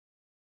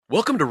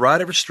Welcome to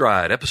Ride Every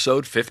Stride,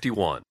 episode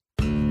 51.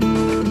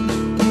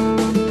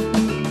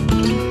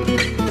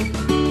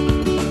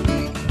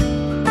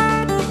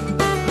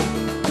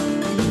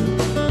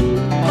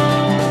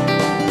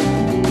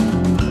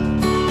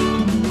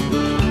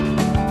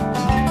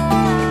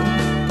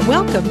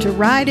 Welcome to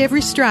Ride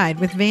Every Stride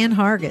with Van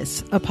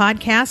Hargis, a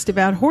podcast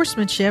about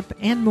horsemanship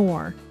and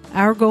more.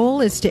 Our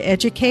goal is to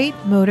educate,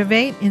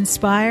 motivate,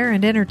 inspire,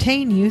 and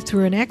entertain you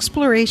through an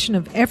exploration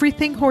of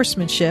everything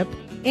horsemanship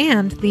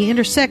and the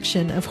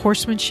intersection of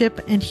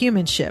horsemanship and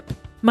humanship.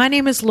 My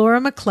name is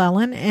Laura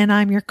McClellan, and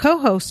I'm your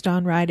co-host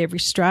on Ride Every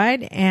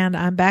Stride, and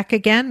I'm back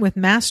again with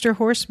Master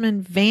Horseman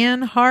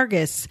Van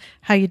Hargis.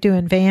 How you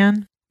doing,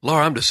 Van?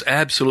 Laura, I'm just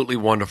absolutely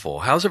wonderful.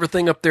 How's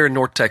everything up there in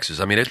North Texas?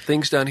 I mean,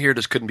 things down here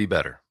just couldn't be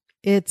better.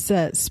 It's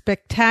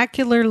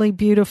spectacularly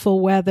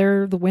beautiful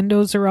weather. The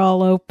windows are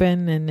all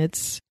open, and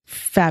it's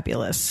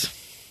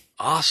fabulous.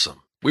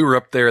 Awesome. We were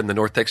up there in the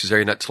North Texas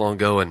area not too long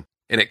ago, and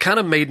it kind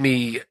of made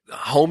me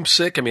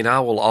homesick. I mean, I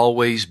will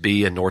always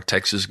be a North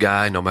Texas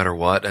guy no matter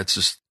what. That's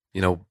just,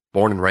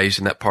 born and raised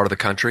in that part of the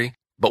country.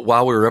 But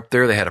while we were up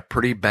there, they had a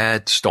pretty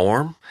bad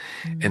storm.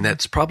 Mm-hmm. And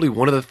that's probably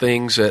one of the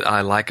things that I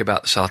like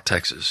about South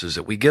Texas is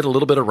that we get a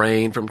little bit of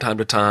rain from time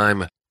to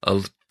time,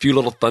 a few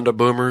little thunder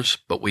boomers,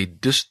 but we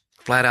just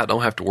flat out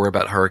don't have to worry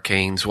about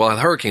hurricanes. Well,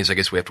 hurricanes, I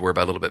guess we have to worry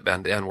about a little bit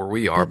down where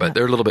we are, but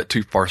they're a little bit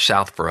too far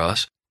south for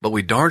us. But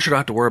we darn sure don't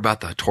have to worry about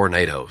the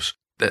tornadoes.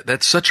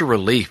 That's such a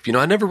relief.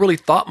 I never really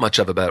thought much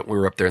about it when we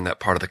were up there in that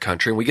part of the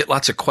country. And we get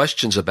lots of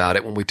questions about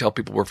it when we tell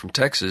people we're from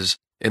Texas.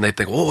 And they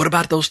think, well, what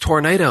about those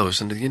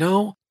tornadoes? And,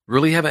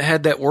 really haven't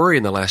had that worry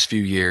in the last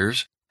few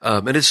years.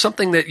 And it's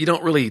something that you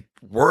don't really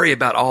worry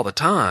about all the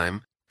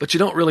time, but you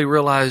don't really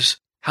realize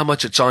how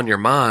much it's on your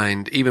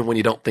mind, even when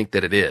you don't think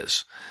that it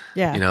is.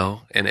 Yeah.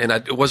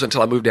 It wasn't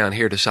until I moved down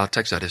here to South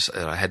Texas,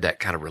 I had that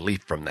kind of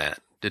relief from that.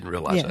 Didn't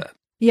realize that.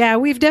 Yeah,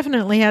 we've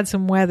definitely had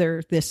some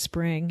weather this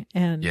spring.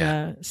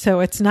 And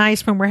so it's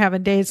nice when we're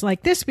having days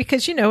like this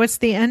because, it's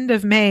the end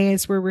of May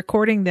as we're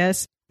recording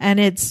this. And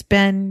it's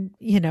been,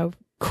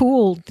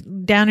 cool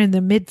down in the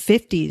mid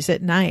 50s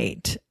at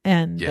night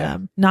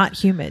and not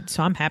humid.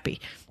 So I'm happy.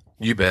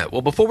 You bet.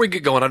 Well, before we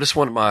get going, I just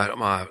wanted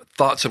my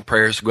thoughts and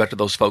prayers to go out to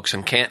those folks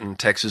in Canton,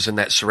 Texas, and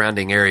that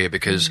surrounding area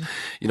because,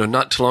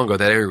 not too long ago,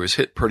 that area was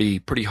hit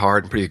pretty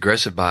hard and pretty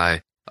aggressive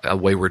by a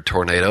wayward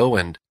tornado.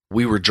 And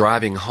we were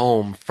driving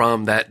home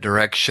from that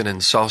direction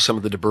and saw some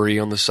of the debris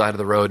on the side of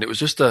the road. And it was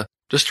just a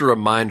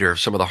reminder of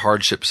some of the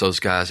hardships those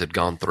guys had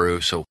gone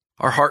through. So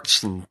our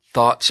hearts and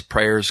thoughts,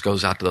 prayers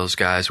goes out to those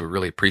guys. We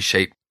really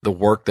appreciate the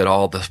work that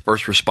all the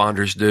first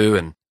responders do.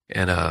 And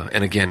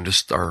again,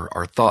 just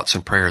our thoughts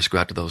and prayers go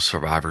out to those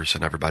survivors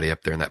and everybody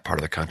up there in that part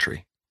of the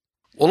country.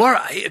 Well,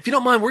 Laura, if you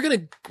don't mind, we're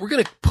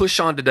gonna push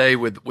on today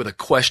with a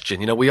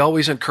question. We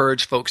always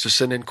encourage folks to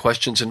send in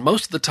questions, and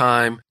most of the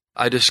time,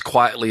 I just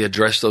quietly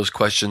address those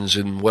questions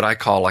in what I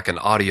call like an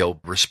audio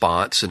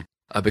response, and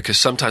because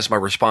sometimes my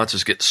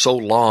responses get so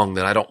long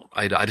that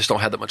I just don't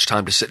have that much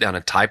time to sit down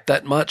and type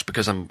that much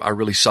because I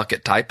really suck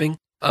at typing.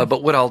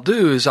 But what I'll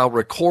do is I'll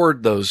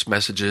record those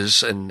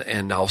messages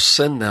and I'll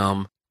send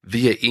them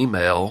via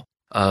email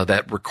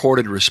that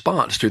recorded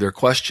response to their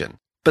question.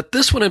 But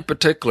this one in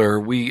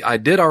particular, I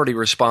did already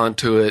respond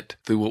to it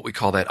through what we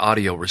call that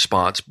audio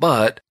response,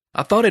 but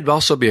I thought it'd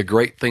also be a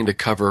great thing to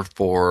cover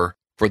for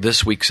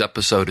this week's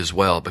episode as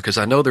well, because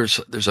I know there's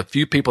a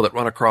few people that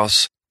run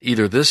across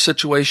either this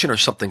situation or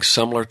something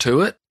similar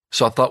to it.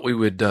 So I thought we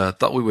would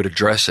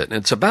address it. And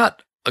it's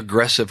about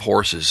aggressive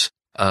horses,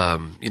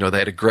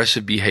 that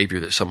aggressive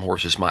behavior that some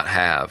horses might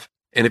have.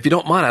 And if you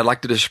don't mind, I'd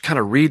like to just kind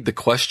of read the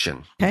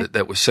question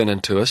that was sent in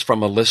to us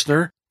from a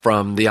listener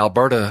from the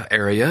Alberta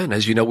area. And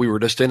as you know, we were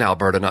just in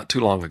Alberta not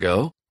too long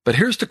ago. But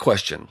here's the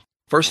question.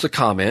 First, the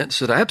comment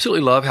said, I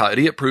absolutely love how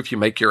idiot-proof you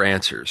make your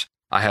answers.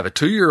 I have a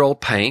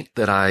 2-year-old paint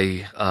that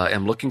I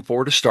am looking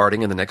forward to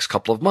starting in the next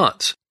couple of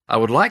months. I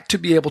would like to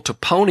be able to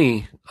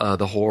pony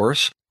the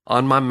horse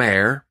on my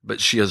mare, but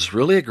she is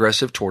really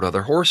aggressive toward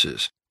other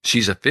horses.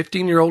 She's a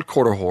 15-year-old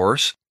quarter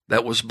horse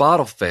that was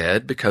bottle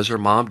fed because her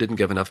mom didn't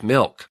give enough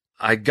milk.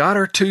 I got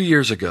her 2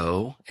 years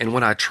ago, and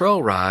when I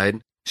trail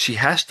ride, she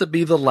has to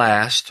be the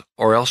last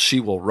or else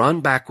she will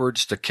run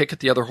backwards to kick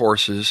at the other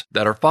horses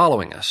that are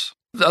following us.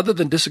 Other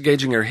than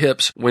disengaging her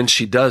hips when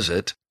she does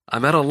it,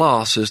 I'm at a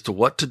loss as to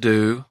what to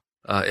do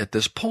at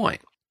this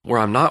point, where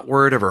I'm not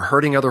worried of her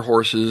hurting other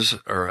horses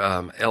or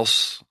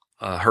else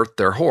hurt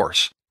their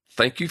horse.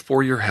 Thank you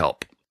for your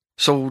help.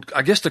 So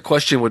I guess the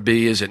question would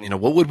be,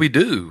 what would we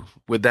do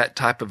with that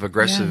type of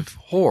aggressive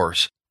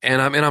horse?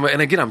 And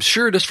again, I'm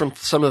sure just from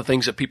some of the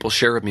things that people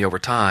share with me over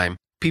time,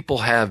 people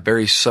have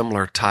very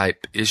similar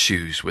type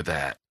issues with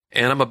that.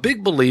 And I'm a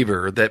big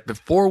believer that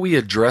before we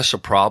address a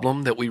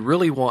problem, that we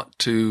really want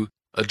to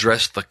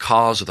address the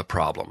cause of the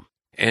problem.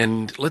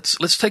 And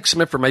let's take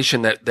some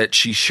information that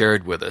she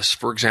shared with us.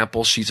 For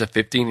example, she's a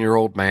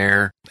 15-year-old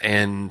mare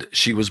and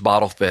she was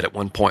bottle fed at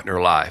one point in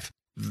her life.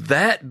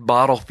 That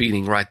bottle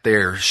feeding right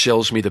there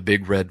shows me the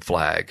big red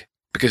flag.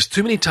 Because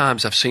too many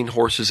times I've seen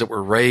horses that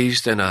were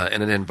raised in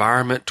an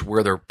environment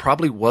where there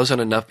probably wasn't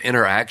enough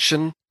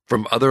interaction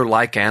from other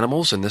like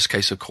animals, in this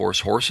case, of course,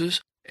 horses.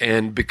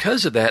 And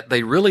because of that,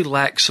 they really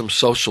lack some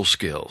social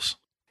skills.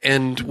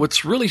 And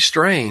what's really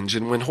strange,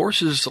 and when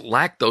horses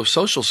lack those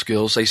social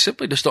skills, they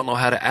simply just don't know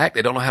how to act.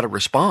 They don't know how to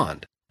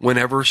respond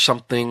whenever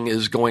something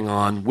is going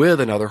on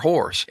with another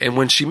horse. And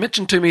when she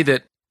mentioned to me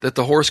that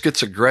the horse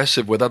gets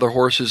aggressive with other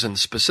horses, and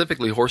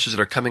specifically horses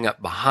that are coming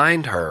up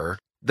behind her,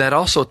 that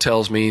also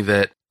tells me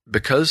that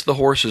because the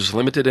horse is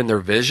limited in their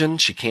vision,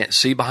 she can't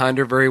see behind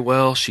her very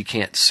well. She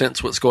can't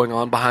sense what's going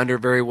on behind her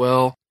very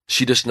well.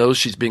 She just knows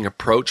she's being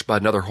approached by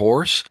another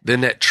horse.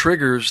 Then that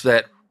triggers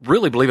that,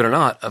 really, believe it or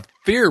not, a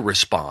fear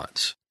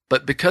response.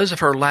 But because of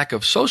her lack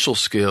of social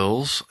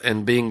skills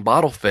and being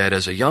bottle fed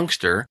as a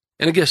youngster,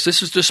 and I guess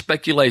this is just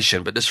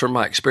speculation, but just from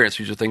my experience,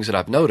 these are things that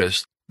I've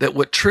noticed, that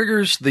what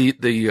triggers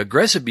the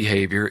aggressive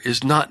behavior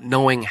is not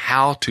knowing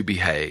how to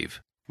behave,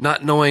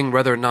 not knowing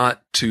whether or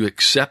not to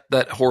accept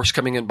that horse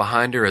coming in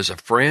behind her as a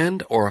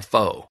friend or a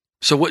foe.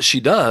 So what she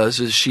does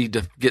is she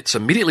gets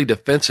immediately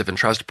defensive and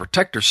tries to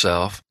protect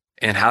herself.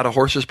 And how do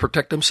horses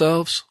protect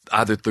themselves?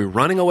 Either through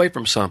running away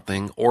from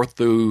something or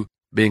through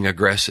being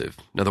aggressive.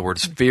 In other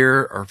words,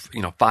 fear or,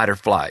 fight or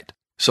flight.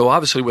 So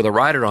obviously with a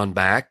rider on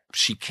back,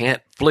 she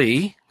can't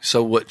flee.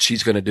 So what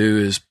she's going to do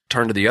is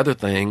turn to the other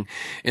thing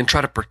and try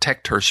to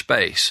protect her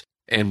space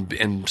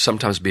and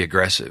sometimes be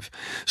aggressive.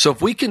 So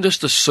if we can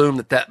just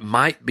assume that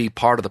might be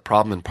part of the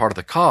problem and part of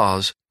the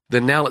cause,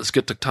 then now let's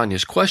get to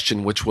Tanya's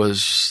question, which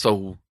was,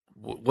 so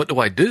what do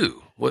I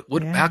do?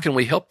 How can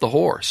we help the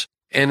horse?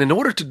 And in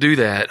order to do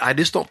that, I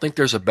just don't think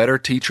there's a better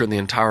teacher in the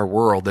entire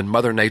world than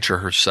Mother Nature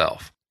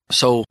herself.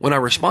 So when I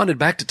responded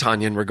back to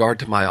Tanya in regard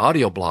to my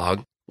audio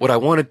blog, what I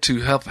wanted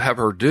to have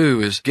her do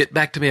is get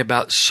back to me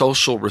about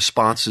social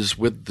responses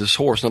with this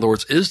horse. In other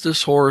words, is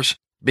this horse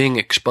being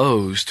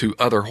exposed to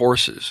other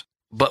horses,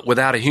 but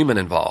without a human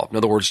involved? In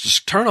other words,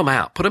 just turn them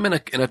out, put them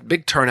in a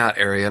big turnout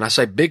area. And I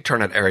say big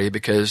turnout area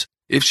because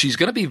if she's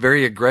going to be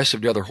very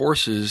aggressive to other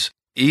horses,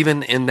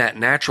 even in that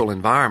natural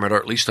environment, or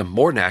at least a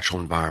more natural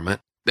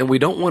environment, then we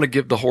don't want to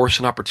give the horse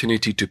an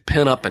opportunity to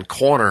pin up and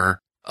corner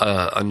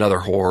another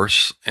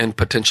horse and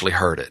potentially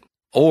hurt it.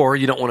 Or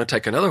you don't want to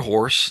take another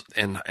horse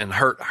and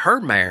hurt her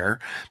mare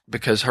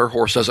because her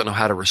horse doesn't know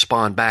how to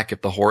respond back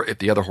if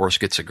the other horse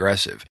gets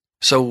aggressive.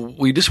 So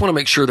we just want to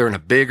make sure they're in a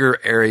bigger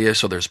area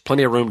so there's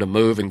plenty of room to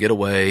move and get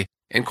away.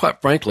 And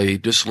quite frankly,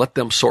 just let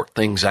them sort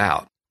things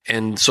out.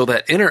 And so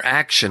that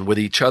interaction with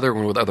each other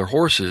and with other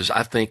horses,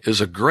 I think, is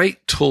a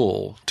great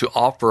tool to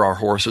offer our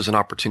horses an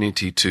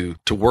opportunity to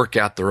work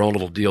out their own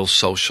little deals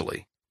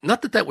socially.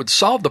 Not that would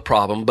solve the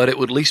problem, but it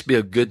would at least be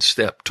a good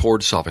step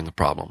towards solving the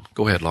problem.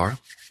 Go ahead, Laura.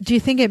 Do you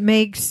think it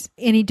makes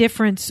any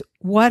difference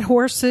what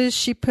horses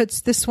she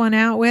puts this one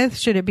out with?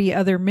 Should it be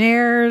other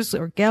mares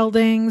or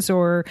geldings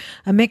or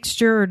a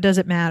mixture, or does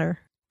it matter?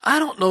 I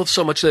don't know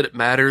so much that it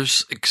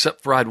matters,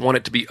 except for I'd want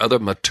it to be other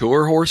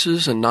mature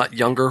horses and not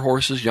younger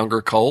horses,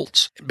 younger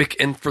colts.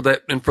 And for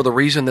the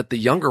reason that the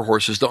younger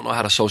horses don't know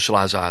how to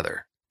socialize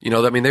either.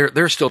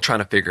 They're still trying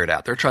to figure it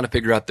out. They're trying to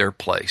figure out their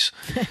place.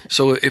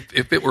 So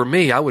if it were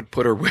me, I would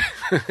put her with.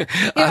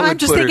 I'm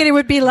just thinking it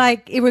would be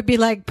like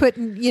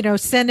putting,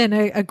 sending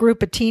a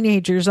group of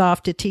teenagers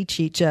off to teach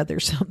each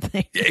other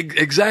something.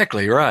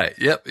 Exactly right.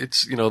 Yep.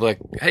 It's like,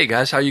 hey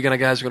guys, how are you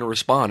guys going to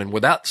respond? And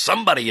without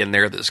somebody in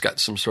there that's got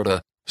some sort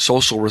of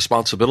social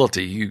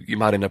responsibility, you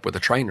might end up with a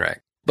train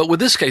wreck. But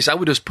with this case, I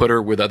would just put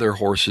her with other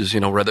horses,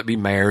 whether it be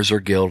mares or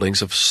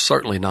geldings, of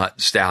certainly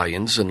not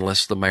stallions,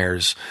 unless the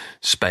mare's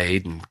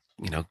spayed and,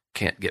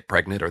 can't get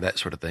pregnant or that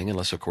sort of thing,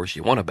 unless, of course,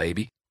 you want a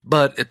baby.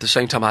 But at the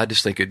same time, I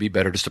just think it'd be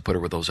better just to put her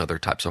with those other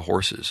types of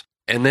horses.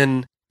 And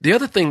then the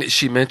other thing that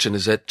she mentioned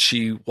is that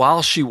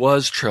while she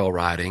was trail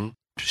riding,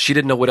 she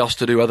didn't know what else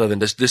to do other than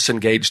just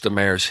disengage the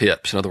mare's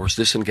hips. In other words,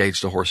 disengage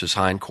the horse's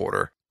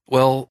hindquarter.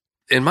 Well,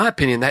 in my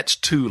opinion, that's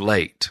too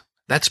late.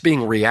 That's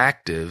being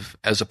reactive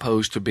as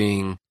opposed to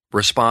being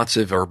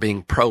responsive or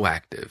being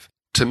proactive.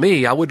 To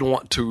me, I would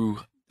want to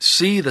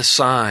see the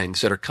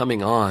signs that are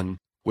coming on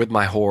with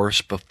my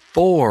horse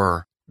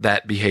before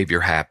that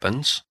behavior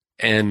happens.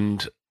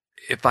 And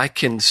if I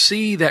can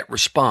see that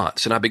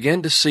response and I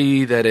begin to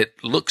see that it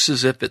looks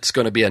as if it's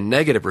going to be a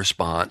negative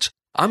response,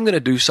 I'm going to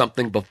do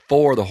something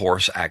before the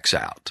horse acts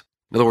out.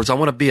 In other words, I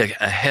want to be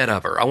ahead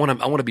of her. I want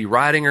to be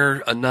riding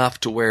her enough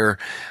to where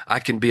I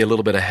can be a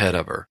little bit ahead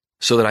of her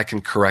so that I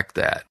can correct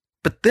that.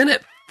 But then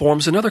it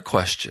forms another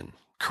question.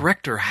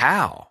 Correct her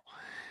how?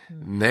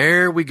 And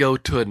there we go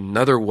to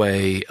another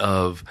way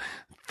of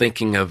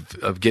thinking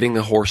of getting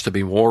the horse to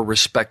be more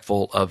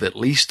respectful of at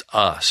least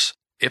us.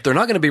 If they're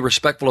not going to be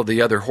respectful of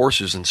the other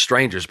horses and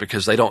strangers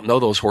because they don't know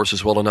those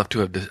horses well enough to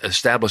have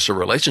established a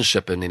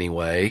relationship in any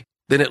way,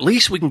 then at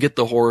least we can get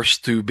the horse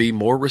to be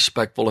more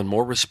respectful and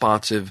more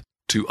responsive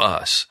to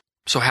us.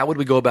 So how would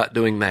we go about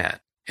doing that?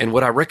 And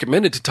what I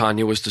recommended to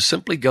Tanya was to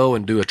simply go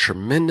and do a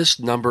tremendous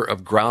number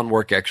of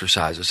groundwork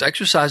exercises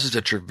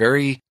that you're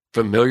very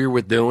familiar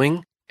with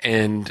doing,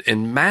 and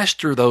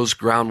master those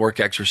groundwork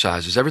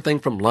exercises. Everything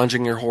from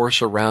lunging your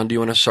horse around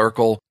you in a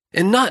circle,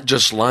 and not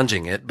just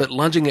lunging it, but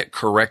lunging it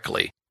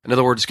correctly. In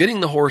other words,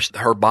 getting the horse,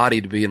 her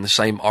body to be in the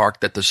same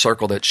arc that the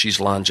circle that she's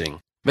lunging,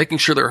 making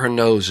sure that her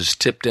nose is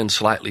tipped in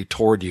slightly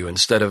toward you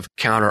instead of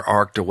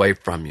counter-arced away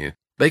from you,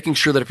 making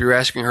sure that if you're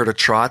asking her to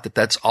trot, that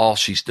that's all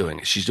she's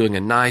doing. She's doing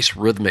a nice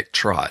rhythmic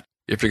trot.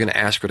 If you're going to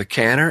ask her to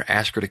canter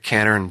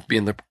and be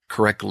in the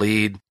correct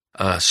lead,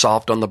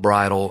 soft on the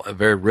bridle, a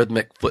very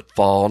rhythmic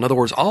footfall. In other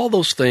words, all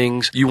those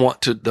things you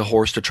want the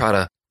horse to try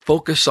to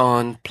focus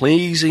on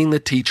pleasing the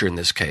teacher in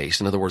this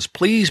case. In other words,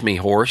 please me,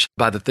 horse,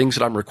 by the things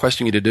that I'm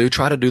requesting you to do,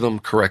 try to do them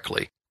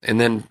correctly. And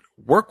then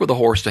work with the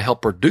horse to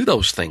help her do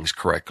those things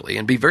correctly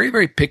and be very,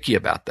 very picky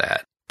about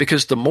that.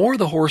 Because the more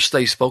the horse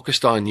stays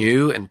focused on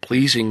you and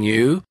pleasing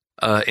you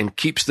and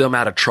keeps them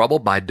out of trouble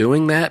by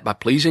doing that, by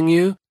pleasing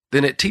you,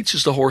 then it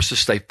teaches the horse to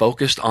stay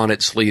focused on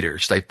its leader,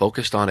 stay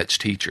focused on its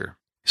teacher.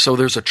 So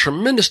there's a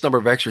tremendous number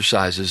of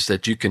exercises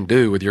that you can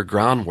do with your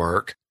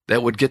groundwork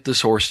that would get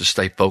this horse to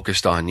stay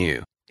focused on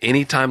you.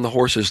 Anytime the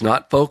horse is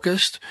not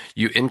focused,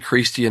 you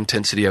increase the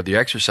intensity of the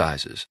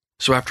exercises.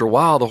 So after a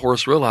while, the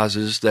horse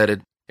realizes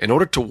that in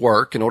order to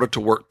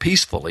work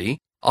peacefully,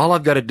 all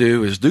I've got to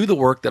do is do the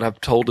work that I'm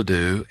told to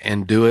do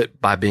and do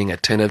it by being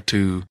attentive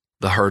to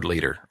the herd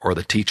leader or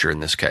the teacher in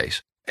this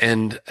case.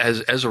 And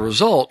as a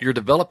result, you're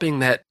developing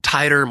that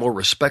tighter, more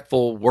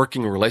respectful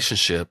working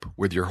relationship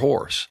with your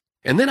horse.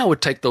 And then I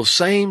would take those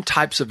same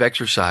types of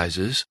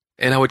exercises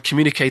and I would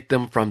communicate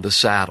them from the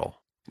saddle.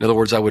 In other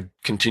words, I would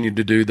continue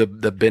to do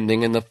the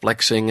bending and the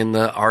flexing and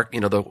the arc,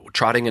 the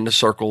trotting into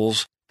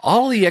circles.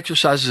 All the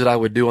exercises that I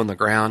would do on the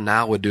ground,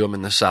 now I would do them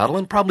in the saddle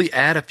and probably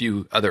add a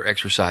few other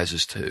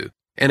exercises too.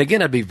 And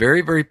again, I'd be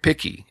very, very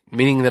picky,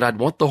 meaning that I'd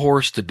want the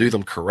horse to do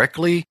them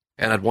correctly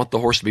and I'd want the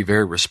horse to be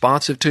very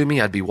responsive to me.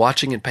 I'd be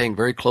watching and paying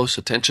very close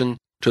attention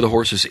to the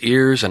horse's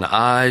ears and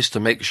eyes to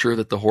make sure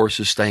that the horse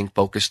is staying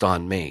focused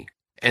on me.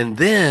 And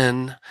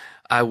then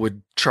I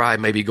would try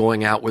maybe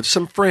going out with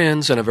some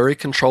friends in a very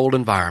controlled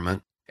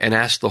environment and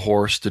ask the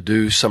horse to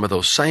do some of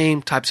those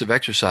same types of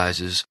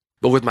exercises,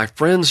 but with my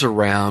friends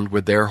around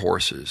with their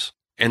horses.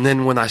 And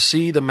then when I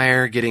see the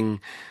mare getting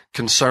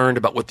concerned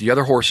about what the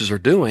other horses are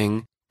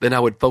doing, then I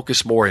would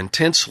focus more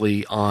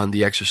intensely on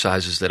the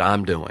exercises that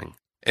I'm doing.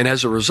 And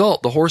as a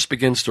result, the horse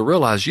begins to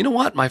realize, you know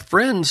what, my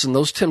friends and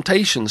those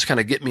temptations kind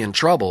of get me in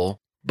trouble,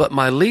 but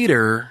my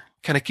leader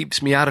kind of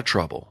keeps me out of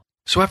trouble.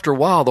 So after a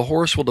while, the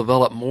horse will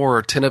develop more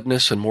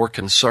attentiveness and more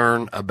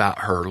concern about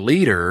her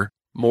leader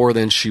more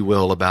than she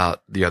will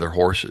about the other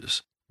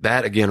horses.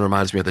 That, again,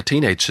 reminds me of the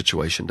teenage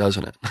situation,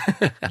 doesn't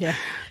it? Yeah.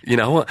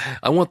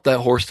 I want that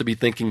horse to be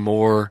thinking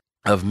more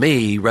of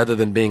me rather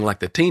than being like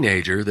the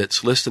teenager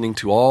that's listening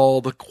to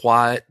all the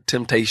quiet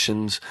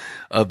temptations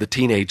of the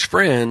teenage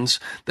friends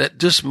that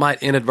just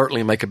might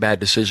inadvertently make a bad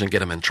decision and get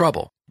them in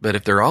trouble. But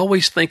if they're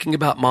always thinking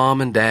about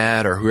mom and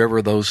dad or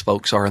whoever those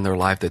folks are in their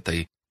life that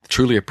they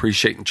truly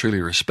appreciate and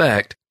truly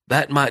respect,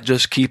 that might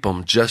just keep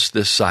them just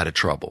this side of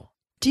trouble.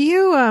 Do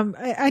you,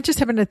 I just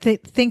happened to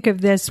think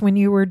of this when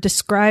you were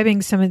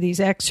describing some of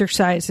these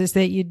exercises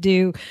that you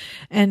do,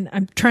 and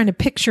I'm trying to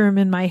picture them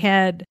in my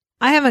head.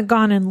 I haven't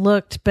gone and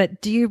looked,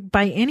 but do you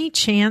by any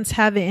chance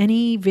have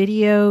any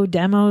video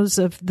demos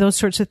of those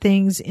sorts of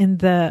things in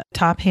the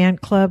Top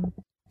Hand Club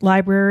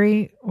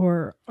library,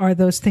 or are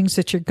those things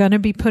that you're going to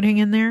be putting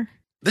in there?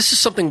 This is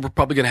something we're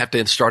probably going to have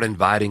to start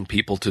inviting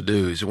people to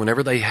do. So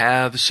whenever they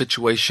have a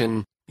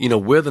situation,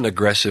 with an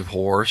aggressive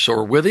horse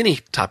or with any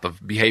type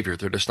of behavior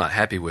they're just not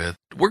happy with,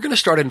 we're going to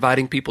start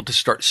inviting people to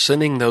start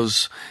sending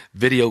those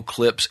video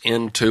clips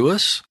in to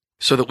us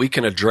so that we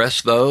can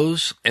address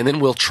those. And then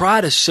we'll try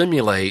to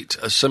simulate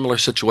a similar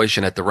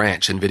situation at the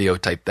ranch and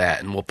videotape that,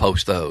 and we'll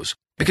post those.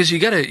 Because you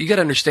got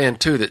to understand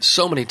too that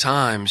so many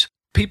times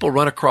people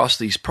run across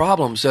these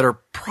problems that are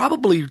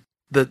probably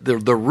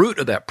the root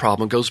of that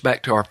problem goes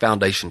back to our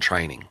foundation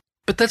training.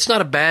 But that's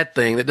not a bad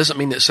thing. That doesn't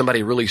mean that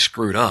somebody really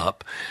screwed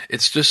up.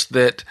 It's just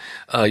that,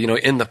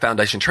 in the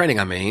foundation training,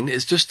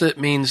 it's just that it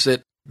means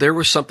that there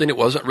was something that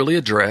wasn't really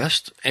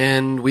addressed,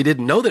 and we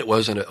didn't know that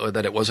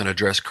it wasn't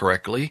addressed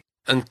correctly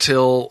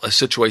until a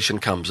situation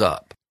comes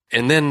up.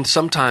 And then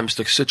sometimes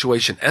the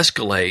situation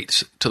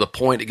escalates to the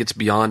point it gets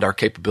beyond our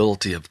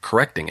capability of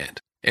correcting it.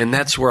 And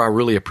that's where I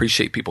really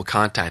appreciate people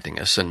contacting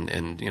us and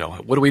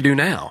what do we do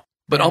now?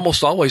 But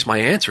almost always my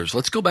answer is,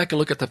 let's go back and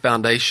look at the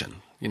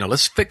foundation.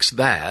 Let's fix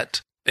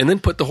that and then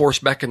put the horse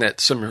back in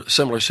that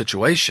similar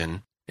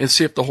situation and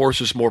see if the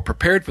horse is more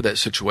prepared for that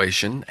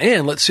situation.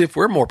 And let's see if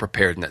we're more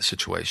prepared in that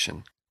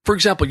situation. For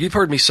example, you've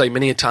heard me say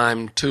many a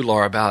time too,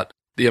 Laura, about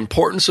the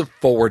importance of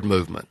forward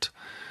movement.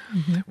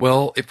 Mm-hmm.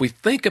 Well, if we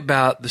think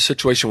about the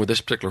situation with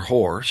this particular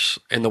horse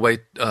and the way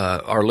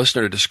our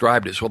listener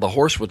described it, the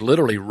horse would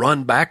literally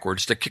run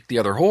backwards to kick the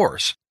other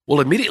horse. Well,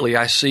 immediately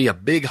I see a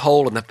big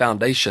hole in the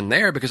foundation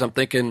there because I'm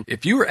thinking,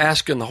 if you were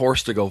asking the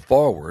horse to go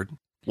forward,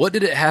 what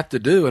did it have to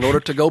do in order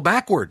to go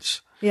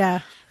backwards?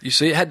 Yeah. You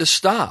see, it had to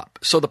stop.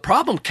 So the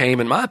problem came,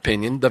 in my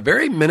opinion, the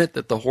very minute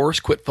that the horse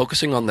quit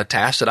focusing on the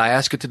task that I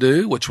asked it to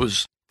do, which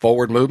was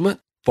forward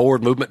movement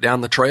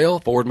down the trail,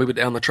 forward movement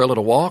down the trail at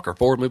a walk, or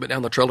forward movement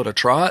down the trail at a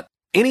trot.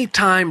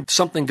 Anytime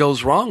something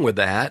goes wrong with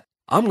that,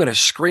 I'm going to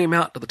scream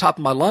out to the top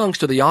of my lungs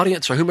to the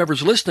audience or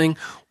whomever's listening,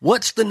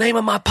 what's the name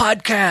of my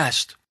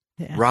podcast?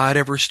 Yeah. Ride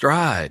Every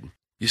Stride.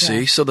 You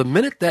see? So the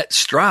minute that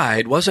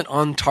stride wasn't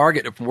on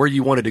target from where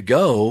you wanted to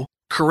go,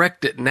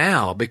 correct it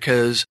now,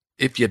 because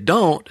if you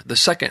don't, the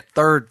second,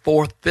 third,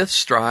 fourth, fifth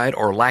stride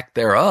or lack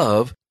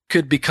thereof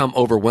could become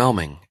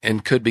overwhelming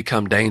and could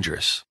become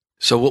dangerous.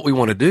 So what we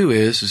want to do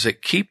is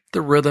that keep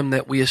the rhythm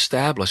that we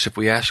establish. If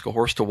we ask a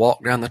horse to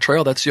walk down the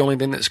trail, that's the only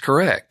thing that's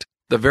correct.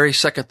 The very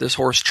second this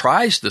horse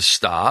tries to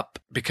stop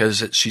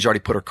because she's already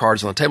put her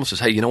cards on the table and says,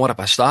 hey, you know what? If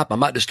I stop, I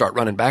might just start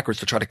running backwards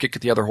to try to kick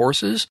at the other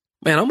horses.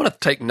 Man, I'm going to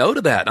take note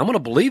of that. I'm going to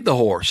believe the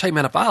horse. Hey,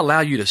 man, if I allow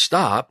you to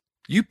stop,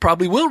 you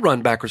probably will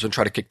run backwards and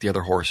try to kick the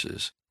other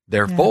horses.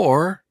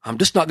 Therefore, I'm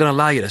just not going to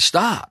allow you to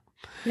stop.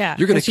 Yeah.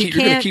 You're going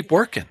to keep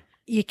working.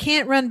 You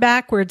can't run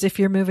backwards if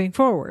you're moving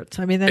forwards.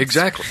 I mean, that's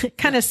exactly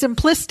kind of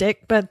simplistic,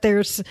 but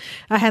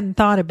I hadn't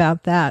thought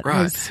about that.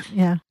 Right.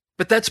 Yeah.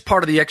 But that's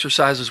part of the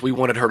exercises we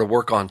wanted her to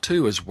work on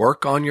too, is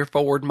work on your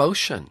forward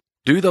motion.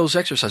 Do those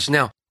exercises.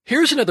 Now,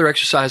 here's another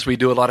exercise we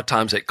do a lot of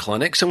times at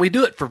clinics, and we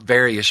do it for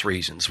various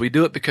reasons. We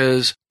do it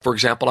because, for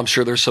example, I'm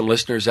sure there's some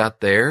listeners out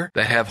there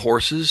that have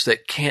horses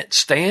that can't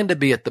stand to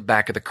be at the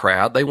back of the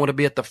crowd. They want to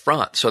be at the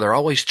front. So they're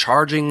always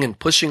charging and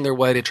pushing their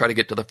way to try to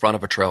get to the front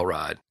of a trail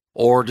ride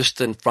or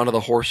just in front of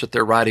the horse that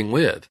they're riding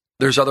with.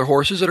 There's other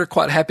horses that are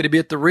quite happy to be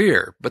at the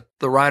rear, but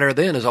the rider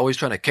then is always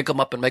trying to kick them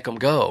up and make them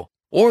go.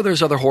 Or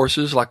there's other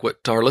horses like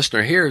what our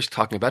listener here is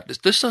talking about. This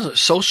doesn't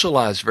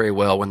socialize very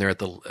well when they're at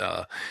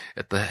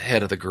the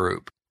head of the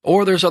group.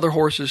 Or there's other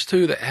horses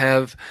too that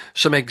have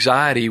some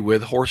anxiety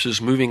with horses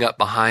moving up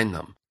behind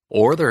them.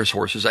 Or there's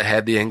horses that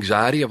have the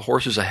anxiety of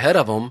horses ahead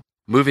of them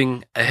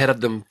moving ahead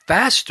of them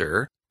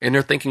faster, and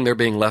they're thinking they're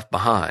being left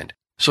behind.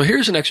 So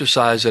here's an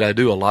exercise that I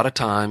do a lot of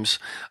times.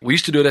 We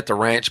used to do it at the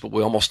ranch, but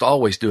we almost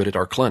always do it at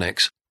our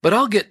clinics. But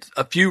I'll get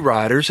a few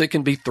riders. It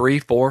can be 3,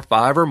 4,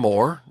 5 or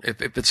more.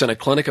 If it's in a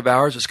clinic of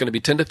ours, it's going to be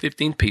 10 to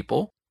 15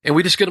 people. And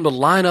we just get them to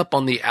line up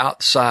on the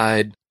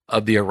outside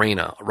of the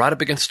arena, right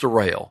up against the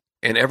rail.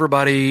 And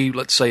everybody,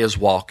 let's say, is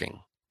walking.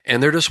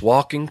 And they're just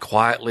walking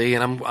quietly.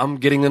 And I'm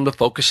getting them to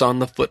focus on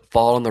the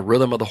footfall and the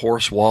rhythm of the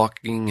horse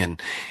walking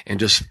and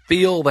just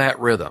feel that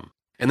rhythm.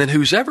 And then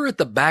who's ever at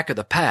the back of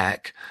the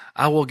pack,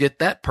 I will get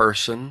that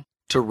person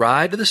to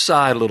ride to the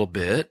side a little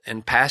bit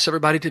and pass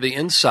everybody to the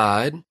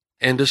inside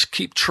and just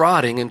keep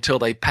trotting until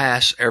they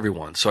pass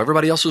everyone. So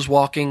everybody else is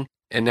walking,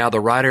 and now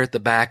the rider at the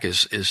back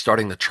is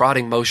starting the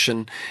trotting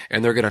motion,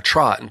 and they're going to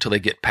trot until they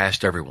get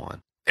past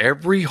everyone.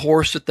 Every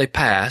horse that they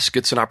pass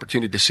gets an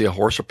opportunity to see a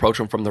horse approach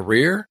them from the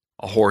rear,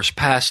 a horse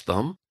pass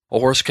them, a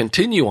horse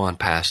continue on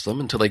past them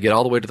until they get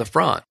all the way to the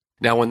front.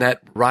 Now, when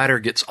that rider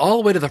gets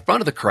all the way to the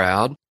front of the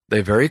crowd,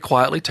 they very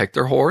quietly take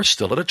their horse,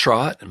 still at a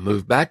trot, and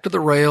move back to the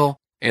rail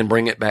and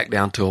bring it back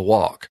down to a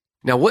walk.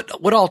 Now,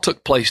 what all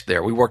took place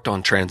there? We worked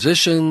on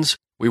transitions.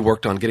 We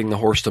worked on getting the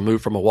horse to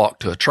move from a walk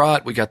to a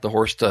trot. We got the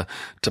horse to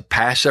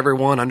pass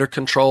everyone under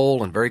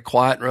control and very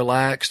quiet and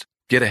relaxed,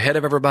 get ahead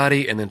of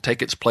everybody, and then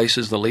take its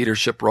places in the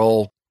leadership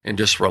role and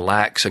just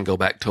relax and go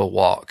back to a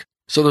walk.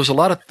 So there's a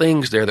lot of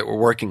things there that we're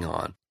working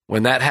on.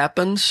 When that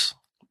happens,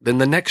 then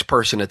the next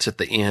person that's at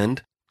the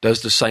end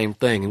does the same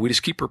thing. And we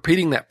just keep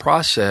repeating that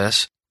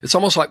process. It's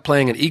almost like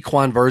playing an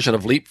equine version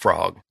of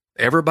leapfrog.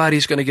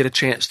 Everybody's going to get a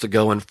chance to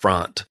go in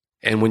front.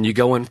 And when you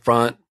go in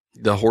front,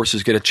 the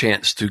horses get a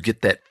chance to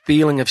get that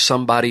feeling of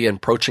somebody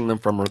approaching them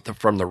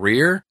from the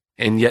rear.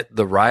 And yet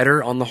the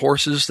rider on the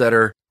horses that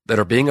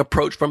are being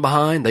approached from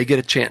behind, they get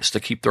a chance to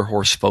keep their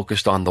horse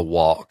focused on the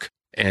walk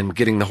and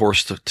getting the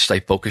horse to stay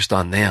focused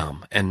on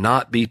them and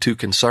not be too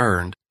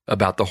concerned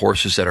about the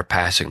horses that are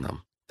passing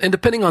them. And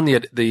depending on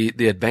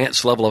the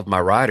advanced level of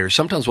my riders,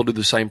 sometimes we'll do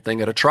the same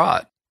thing at a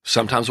trot.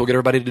 Sometimes we'll get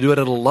everybody to do it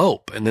at a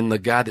lope, and then the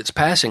guy that's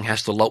passing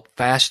has to lope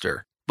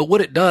faster. But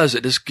what it does,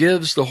 it just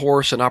gives the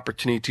horse an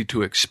opportunity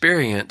to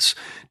experience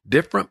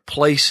different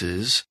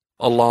places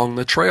along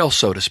the trail,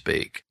 so to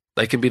speak.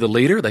 They can be the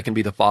leader, they can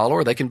be the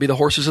follower, they can be the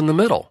horses in the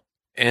middle.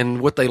 And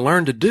what they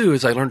learn to do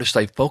is they learn to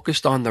stay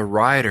focused on the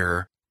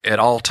rider at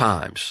all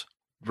times,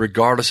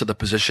 regardless of the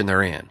position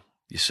they're in,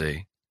 you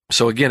see.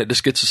 So again, it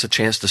just gets us a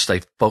chance to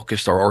stay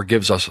focused or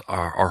gives us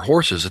our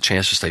horses a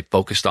chance to stay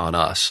focused on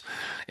us.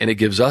 And it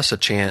gives us a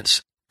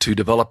chance to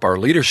develop our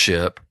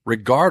leadership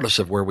regardless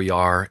of where we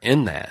are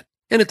in that.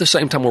 And at the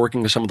same time, we're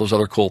working with some of those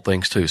other cool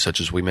things too, such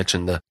as we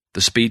mentioned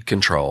the speed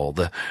control,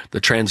 the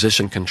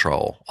transition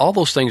control. All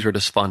those things are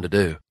just fun to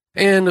do.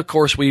 And of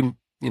course, we,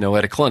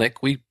 at a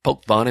clinic, we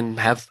poke fun and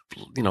have,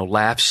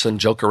 laughs and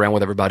joke around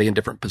with everybody in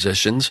different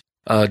positions,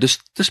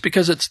 just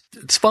because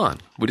it's fun.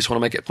 We just want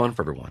to make it fun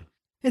for everyone.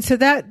 And so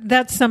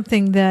that's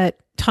something that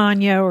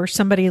Tanya or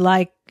somebody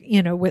like,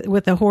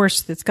 with a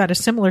horse that's got a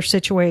similar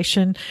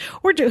situation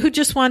or who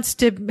just wants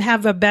to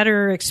have a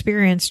better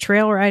experience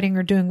trail riding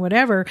or doing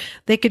whatever,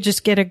 they could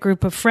just get a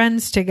group of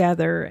friends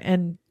together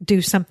and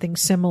do something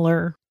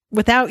similar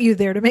without you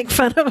there to make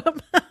fun of them.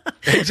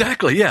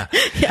 Exactly. Yeah.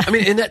 Yeah. I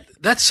mean, and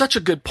that's such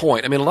a good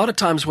point. I mean, a lot of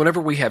times whenever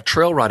we have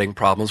trail riding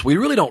problems, we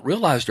really don't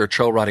realize they're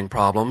trail riding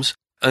problems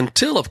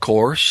until, of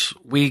course,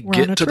 we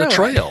get to the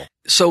trail.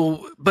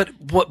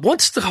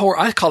 Once the horse,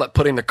 I call it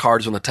putting the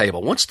cards on the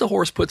table. Once the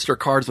horse puts their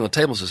cards on the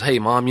table and says, hey,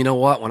 Mom, you know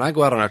what? When I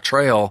go out on a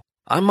trail,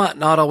 I might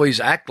not always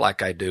act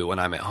like I do when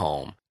I'm at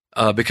home.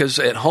 Because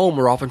at home,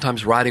 we're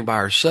oftentimes riding by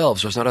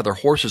ourselves. There's not other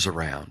horses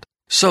around.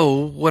 So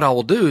what I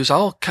will do is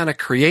I'll kind of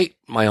create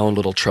my own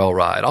little trail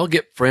ride. I'll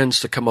get friends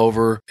to come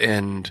over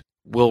and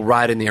we'll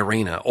ride in the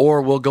arena,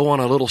 or we'll go on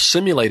a little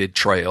simulated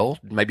trail,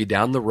 maybe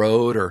down the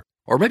road, or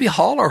maybe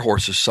haul our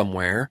horses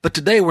somewhere. But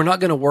today we're not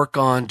going to work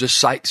on just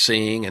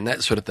sightseeing and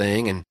that sort of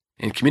thing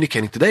and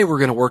communicating. Today we're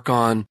going to work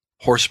on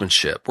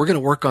horsemanship. We're going to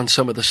work on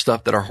some of the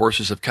stuff that our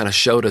horses have kind of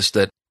showed us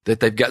that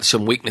they've got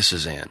some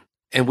weaknesses in.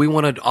 And we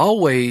want to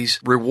always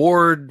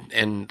reward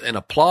and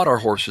applaud our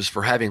horses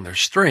for having their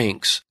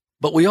strengths,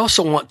 but we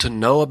also want to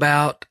know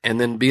about and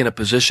then be in a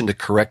position to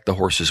correct the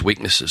horse's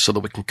weaknesses so that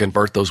we can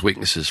convert those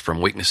weaknesses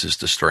from weaknesses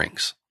to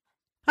strengths.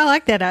 I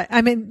like that.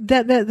 I mean,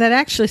 that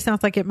actually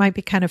sounds like it might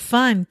be kind of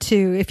fun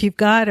too. If you've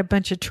got a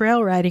bunch of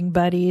trail riding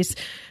buddies,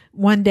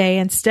 one day,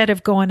 instead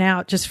of going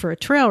out just for a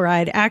trail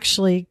ride,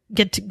 actually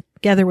get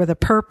together with a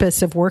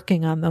purpose of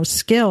working on those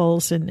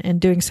skills and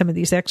doing some of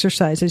these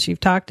exercises you've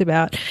talked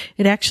about.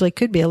 It actually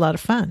could be a lot of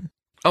fun.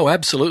 Oh,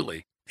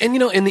 absolutely. And,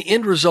 in the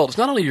end result, it's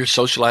not only you're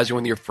socializing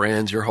with your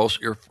friends, your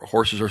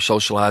horses are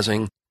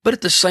socializing, but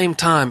at the same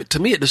time, to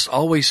me, it just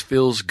always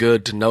feels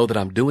good to know that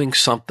I'm doing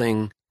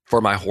something for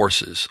my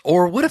horses.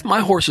 Or what if my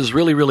horse is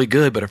really, really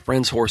good, but a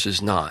friend's horse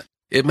is not?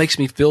 It makes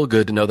me feel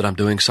good to know that I'm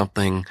doing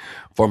something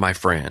for my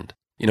friend.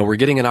 We're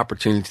getting an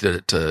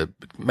opportunity to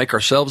make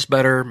ourselves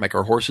better, make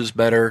our horses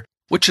better,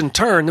 which in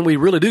turn, then we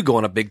really do go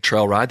on a big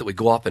trail ride that we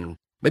go off and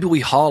maybe we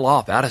haul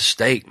off out of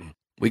state and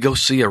we go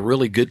see a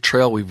really good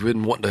trail we've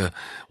been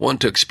wanting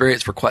to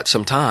experience for quite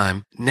some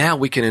time. Now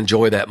we can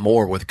enjoy that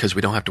more because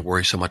we don't have to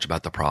worry so much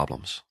about the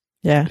problems.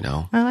 Yeah.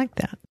 I like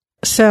that.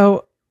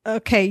 So,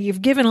 okay,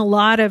 you've given a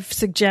lot of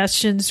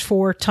suggestions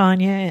for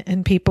Tanya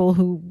and people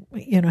who,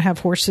 have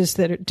horses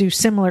that do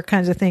similar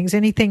kinds of things.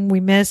 Anything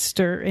we missed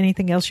or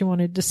anything else you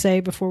wanted to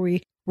say before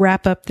we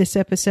wrap up this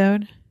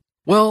episode?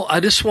 Well, I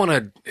just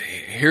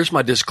here's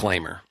my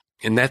disclaimer,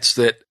 and that's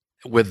that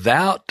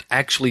without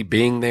actually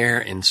being there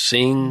and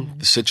seeing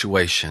the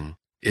situation,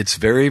 it's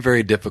very,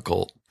 very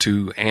difficult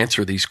to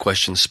answer these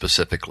questions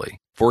specifically.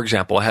 For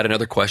example, I had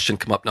another question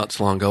come up not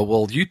so long ago.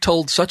 Well, you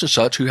told such and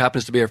such, who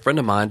happens to be a friend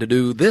of mine, to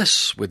do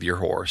this with your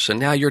horse, and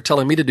now you're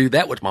telling me to do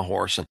that with my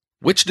horse. And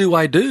which do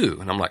I do?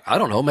 And I'm like, I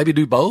don't know. Maybe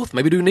do both.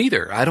 Maybe do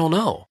neither. I don't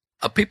know.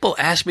 People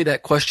ask me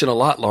that question a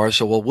lot, Laura.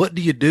 So, well, what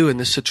do you do in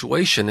this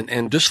situation?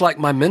 And just like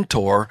my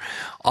mentor,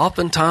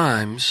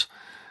 oftentimes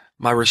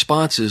my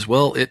response is,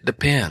 well, it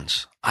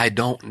depends. I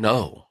don't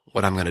know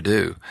what I'm going to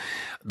do.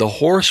 The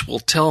horse will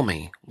tell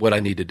me what I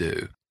need to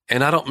do.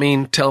 And I don't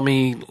mean tell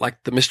me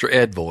like the Mr.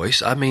 Ed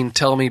voice. I mean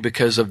tell me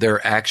because of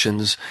their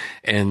actions,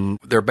 and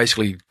they're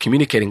basically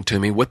communicating to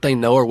me what they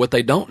know or what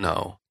they don't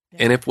know.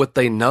 And if what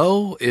they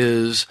know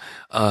is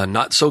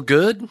not so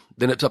good,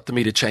 then it's up to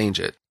me to change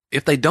it.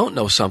 If they don't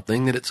know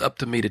something, then it's up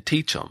to me to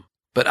teach them.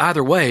 But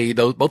either way,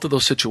 both of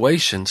those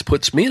situations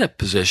puts me in a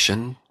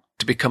position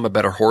to become a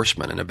better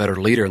horseman and a better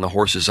leader in the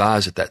horse's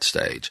eyes at that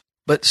stage.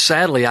 But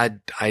sadly,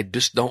 I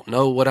just don't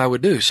know what I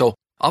would do. So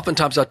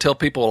oftentimes I tell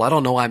people, well, I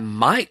don't know, I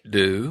might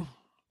do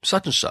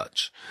such and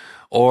such,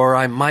 or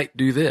I might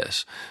do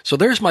this. So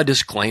there's my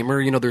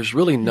disclaimer. There's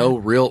really no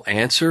real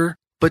answer,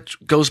 but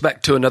goes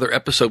back to another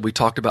episode we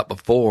talked about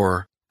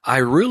before. I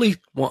really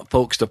want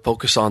folks to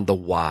focus on the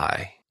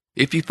why.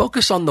 If you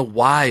focus on the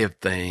why of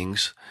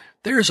things,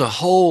 there's a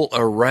whole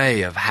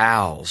array of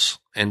hows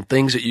and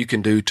things that you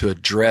can do to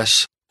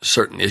address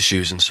certain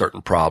issues and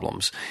certain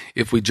problems.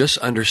 If we just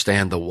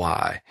understand the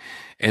why,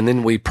 and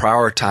then we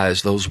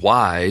prioritize those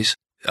whys,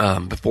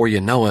 before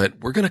you know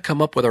it, we're going to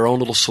come up with our own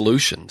little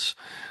solutions.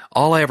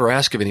 All I ever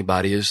ask of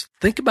anybody is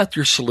think about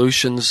your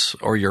solutions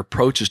or your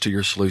approaches to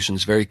your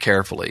solutions very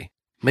carefully.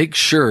 Make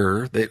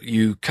sure that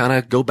you kind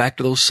of go back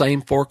to those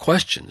same 4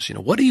 questions.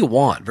 What do you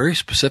want very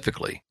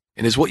specifically?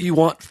 And is what you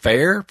want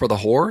fair for the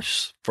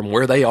horse from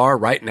where they are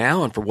right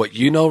now and for what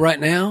you know right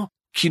now?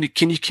 Can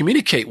you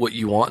communicate what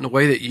you want in a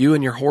way that you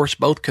and your horse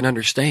both can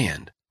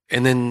understand?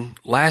 And then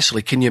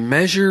lastly, can you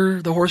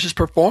measure the horse's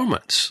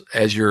performance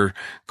as you're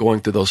going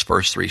through those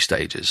first 3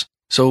 stages?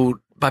 So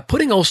by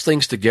putting those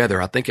things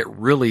together, I think it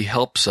really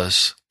helps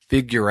us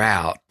figure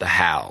out the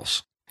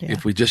hows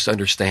if we just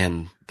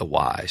understand the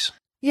whys.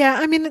 Yeah,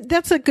 I mean,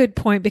 that's a good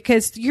point,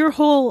 because the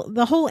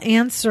whole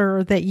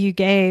answer that you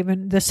gave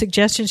and the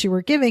suggestions you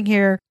were giving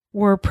here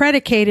were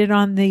predicated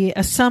on the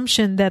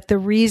assumption that the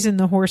reason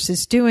the horse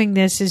is doing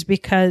this is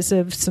because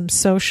of some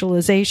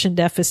socialization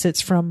deficits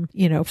from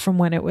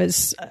when it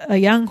was a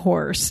young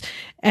horse.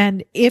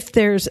 And if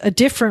there's a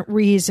different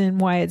reason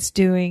why it's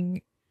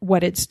doing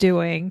what it's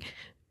doing,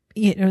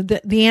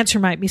 the answer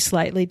might be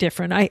slightly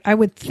different. I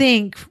would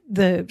think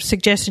the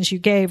suggestions you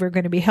gave are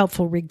going to be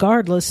helpful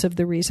regardless of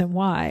the reason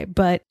why,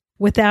 but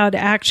without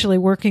actually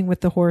working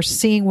with the horse,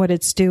 seeing what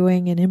it's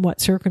doing and in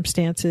what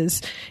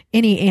circumstances,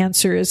 any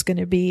answer is going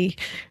to be,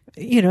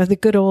 the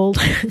good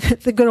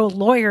old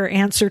lawyer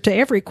answer to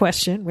every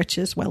question, which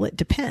is, well, it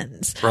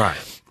depends.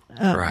 Right.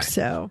 Right.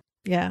 So,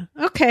 yeah.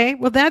 Okay.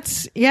 Well,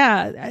 that's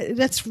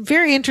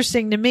very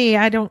interesting to me.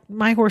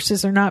 My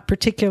horses are not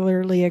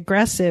particularly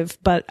aggressive,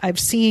 but I've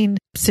seen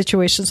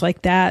situations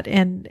like that.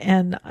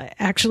 And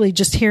actually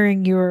just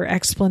hearing your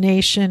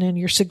explanation and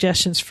your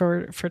suggestions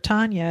for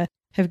Tanya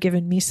have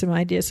given me some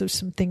ideas of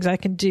some things I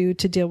can do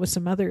to deal with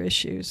some other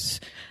issues.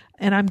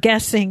 And I'm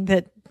guessing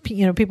that,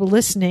 people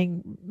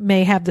listening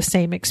may have the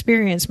same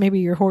experience. Maybe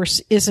your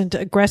horse isn't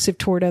aggressive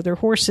toward other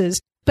horses,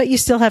 but you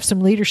still have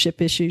some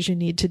leadership issues you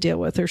need to deal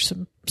with, or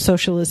some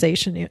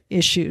socialization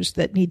issues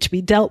that need to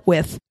be dealt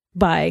with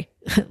by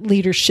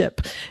leadership.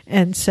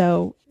 And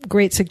so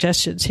great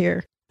suggestions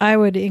here. I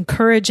would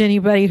encourage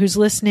anybody who's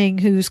listening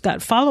who's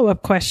got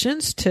follow-up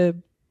questions to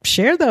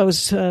share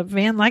those.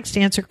 Van likes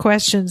to answer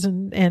questions,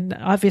 and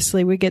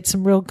obviously we get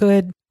some real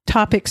good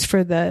topics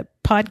for the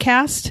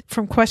podcast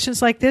from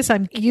questions like this.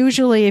 I'm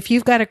usually, if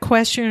you've got a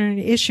question or an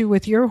issue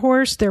with your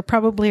horse, there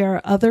probably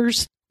are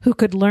others who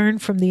could learn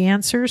from the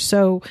answers.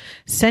 So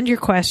send your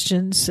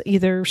questions,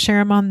 either share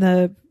them on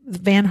the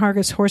Van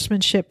Hargis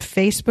Horsemanship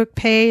Facebook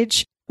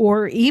page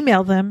or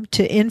email them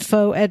to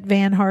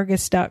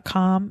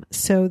info@vanhargis.com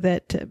so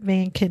that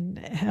Van can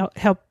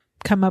help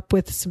come up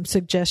with some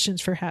suggestions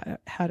for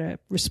how to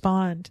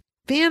respond.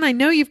 Van, I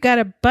know you've got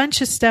a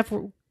bunch of stuff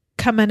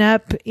coming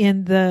up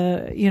in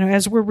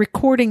as we're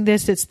recording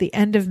this, it's the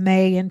end of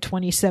May in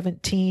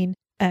 2017.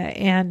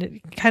 And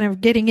kind of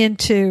getting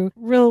into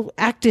real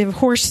active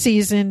horse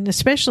season,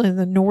 especially in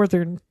the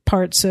northern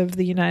parts of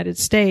the United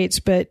States.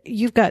 But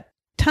you've got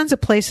tons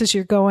of places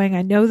you're going.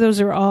 I know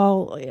those are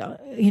all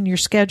in your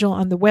schedule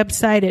on the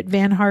website at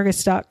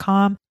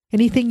vanhargis.com.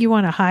 Anything you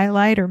want to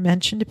highlight or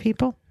mention to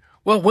people?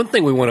 Well, one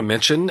thing we want to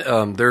mention,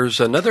 there's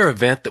another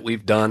event that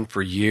we've done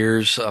for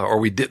years,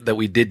 we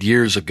did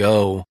years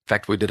ago. In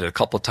fact, we did it a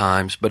couple of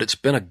times, but it's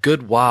been a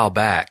good while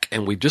back.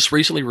 And we just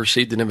recently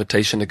received an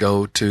invitation to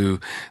go to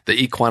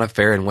the Equine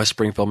Fair in West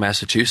Springfield,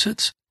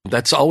 Massachusetts.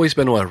 That's always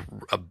been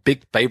a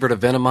big favorite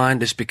event of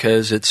mine, just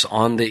because it's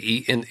in the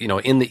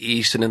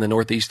east and in the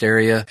northeast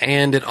area,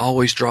 and it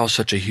always draws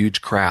such a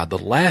huge crowd. The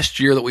last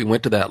year that we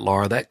went to that,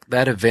 Laura,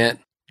 that event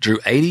drew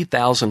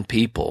 80,000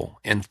 people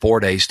in 4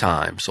 days'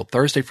 time. So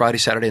Thursday, Friday,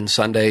 Saturday, and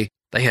Sunday,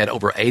 they had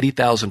over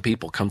 80,000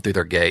 people come through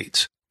their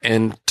gates.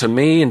 And to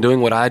me, and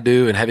doing what I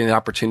do and having the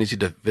opportunity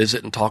to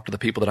visit and talk to the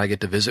people that I get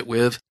to visit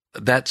with,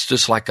 that's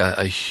just like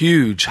a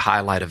huge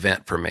highlight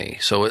event for me.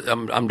 So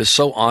I'm just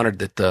so honored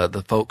that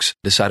the folks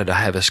decided to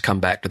have us come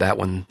back to that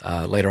one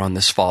later on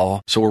this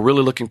fall. So we're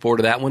really looking forward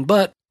to that one.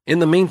 But in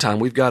the meantime,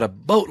 we've got a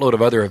boatload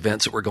of other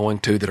events that we're going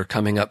to that are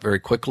coming up very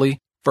quickly.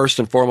 First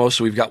and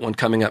foremost, we've got one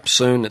coming up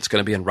soon that's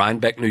going to be in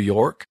Rhinebeck, New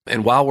York.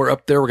 And while we're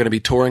up there, we're going to be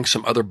touring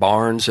some other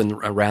barns and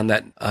around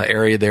that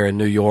area there in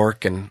New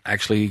York. And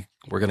actually,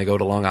 we're going to go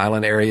to Long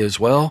Island area as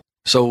well.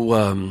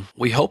 So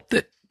we hope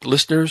that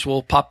listeners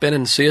will pop in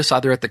and see us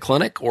either at the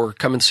clinic or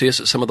come and see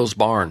us at some of those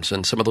barns.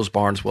 And some of those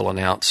barns we'll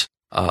announce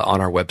on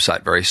our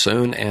website very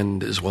soon,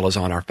 and as well as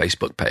on our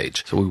Facebook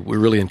page. So we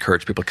really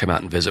encourage people to come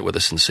out and visit with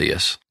us and see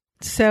us.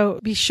 So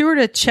be sure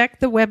to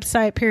check the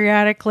website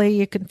periodically.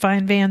 You can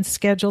find Van's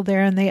schedule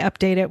there, and they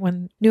update it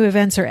when new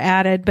events are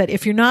added. But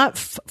if you're not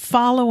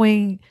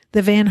following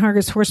the Van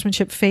Hargis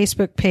Horsemanship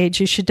Facebook page,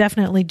 you should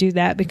definitely do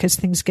that, because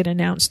things get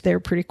announced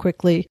there pretty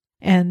quickly.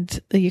 And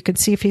you can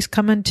see if he's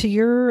coming to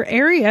your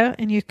area,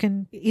 and you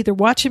can either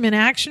watch him in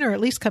action or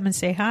at least come and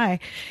say hi.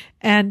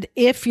 And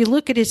if you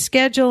look at his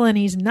schedule and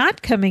he's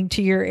not coming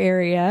to your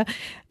area,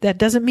 that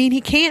doesn't mean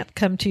he can't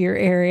come to your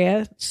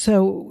area.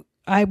 So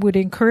I would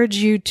encourage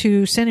you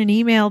to send an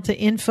email to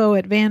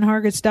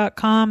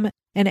info@vanhargis.com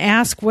and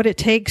ask what it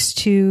takes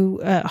to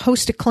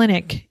host a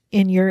clinic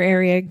in your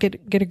area,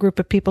 get a group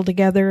of people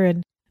together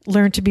and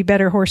learn to be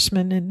better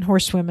horsemen and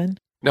horsewomen.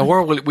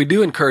 Now, we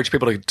do encourage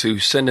people to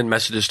send in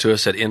messages to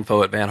us at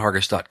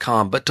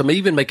info@vanhargis.com, but to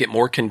even make it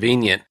more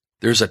convenient,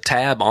 there's a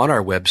tab on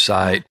our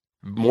website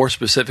more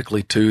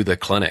specifically to the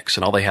clinics,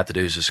 and all they have to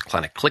do is just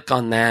kind of click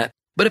on that.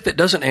 But if it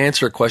doesn't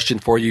answer a question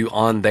for you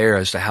on there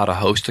as to how to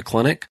host a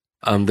clinic,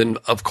 then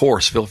of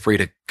course, feel free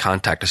to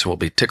contact us, and we'll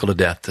be tickled to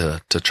death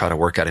to try to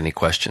work out any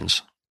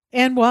questions.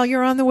 And while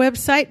you're on the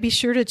website, be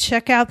sure to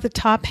check out the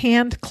Top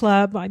Hand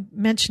Club. I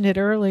mentioned it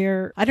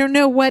earlier. I don't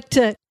know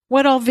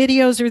what all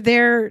videos are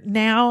there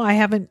now. I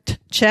haven't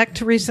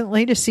checked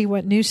recently to see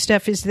what new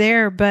stuff is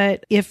there,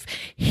 but if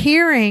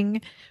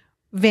hearing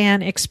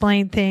Van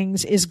explain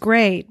things is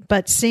great,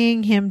 but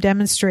seeing him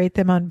demonstrate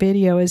them on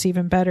video is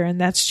even better. And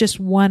that's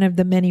just one of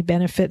the many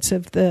benefits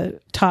of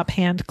the Top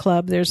Hand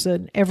Club. There's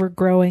an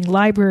ever-growing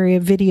library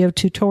of video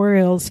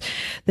tutorials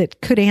that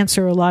could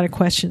answer a lot of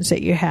questions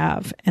that you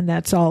have. And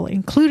that's all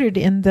included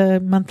in the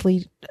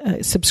monthly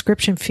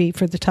subscription fee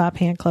for the Top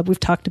Hand Club. We've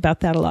talked about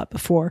that a lot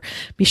before.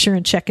 Be sure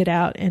and check it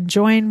out and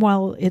join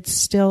while it's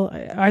still.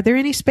 Are there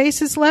any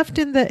spaces left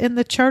in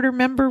the charter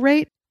member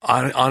rate?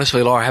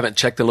 Honestly, Laura, I haven't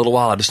checked in a little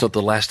while. I just know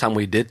the last time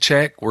we did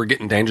check, we're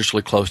getting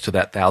dangerously close to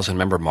that 1,000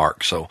 member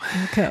mark. So,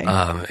 okay.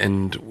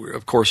 And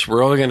of course,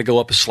 we're only going to go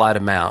up a slight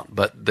amount,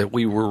 but that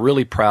we were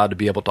really proud to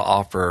be able to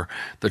offer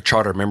the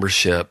charter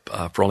membership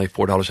for only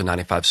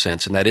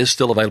 $4.95, and that is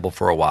still available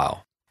for a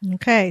while.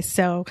 Okay,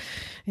 so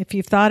if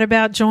you've thought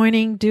about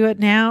joining, do it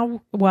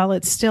now while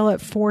it's still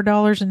at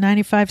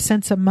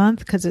 $4.95 a month,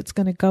 because it's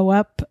going to go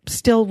up.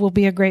 Still will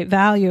be a great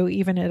value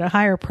even at a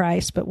higher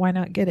price, but why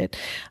not get it?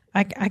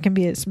 I can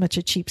be as much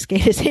a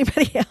cheapskate as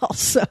anybody else.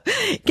 So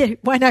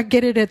why not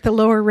get it at the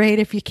lower rate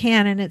if you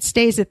can, and it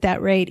stays at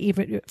that rate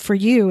even for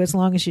you as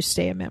long as you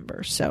stay a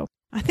member. So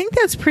I think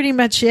that's pretty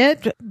much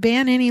it.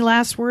 Ben, any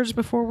last words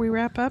before we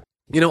wrap up?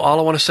 All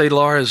I want to say,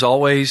 Laura, is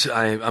always,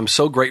 I'm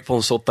so grateful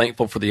and so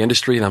thankful for the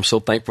industry, and I'm so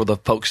thankful for the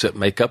folks that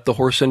make up the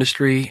horse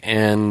industry,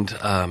 and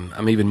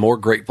I'm even more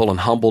grateful and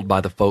humbled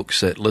by the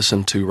folks that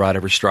listen to Ride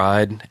Every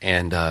Stride,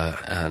 and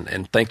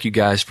thank you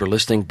guys for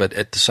listening, but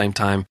at the same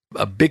time,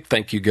 a big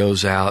thank you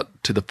goes out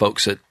to the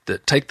folks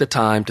that take the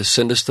time to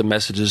send us the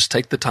messages,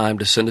 take the time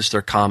to send us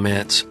their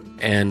comments,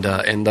 and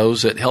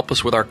those that help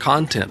us with our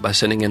content by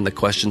sending in the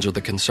questions or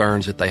the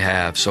concerns that they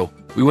have. So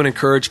we want to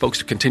encourage folks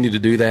to continue to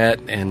do that,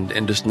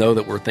 and just know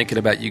that we're thinking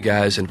about you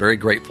guys and very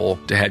grateful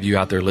to have you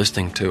out there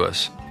listening to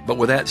us. But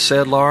with that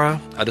said,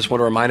 Laura, I just want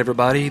to remind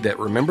everybody that,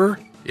 remember,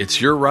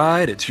 it's your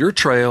ride, it's your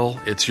trail,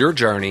 it's your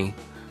journey,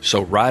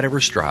 so ride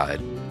every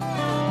stride.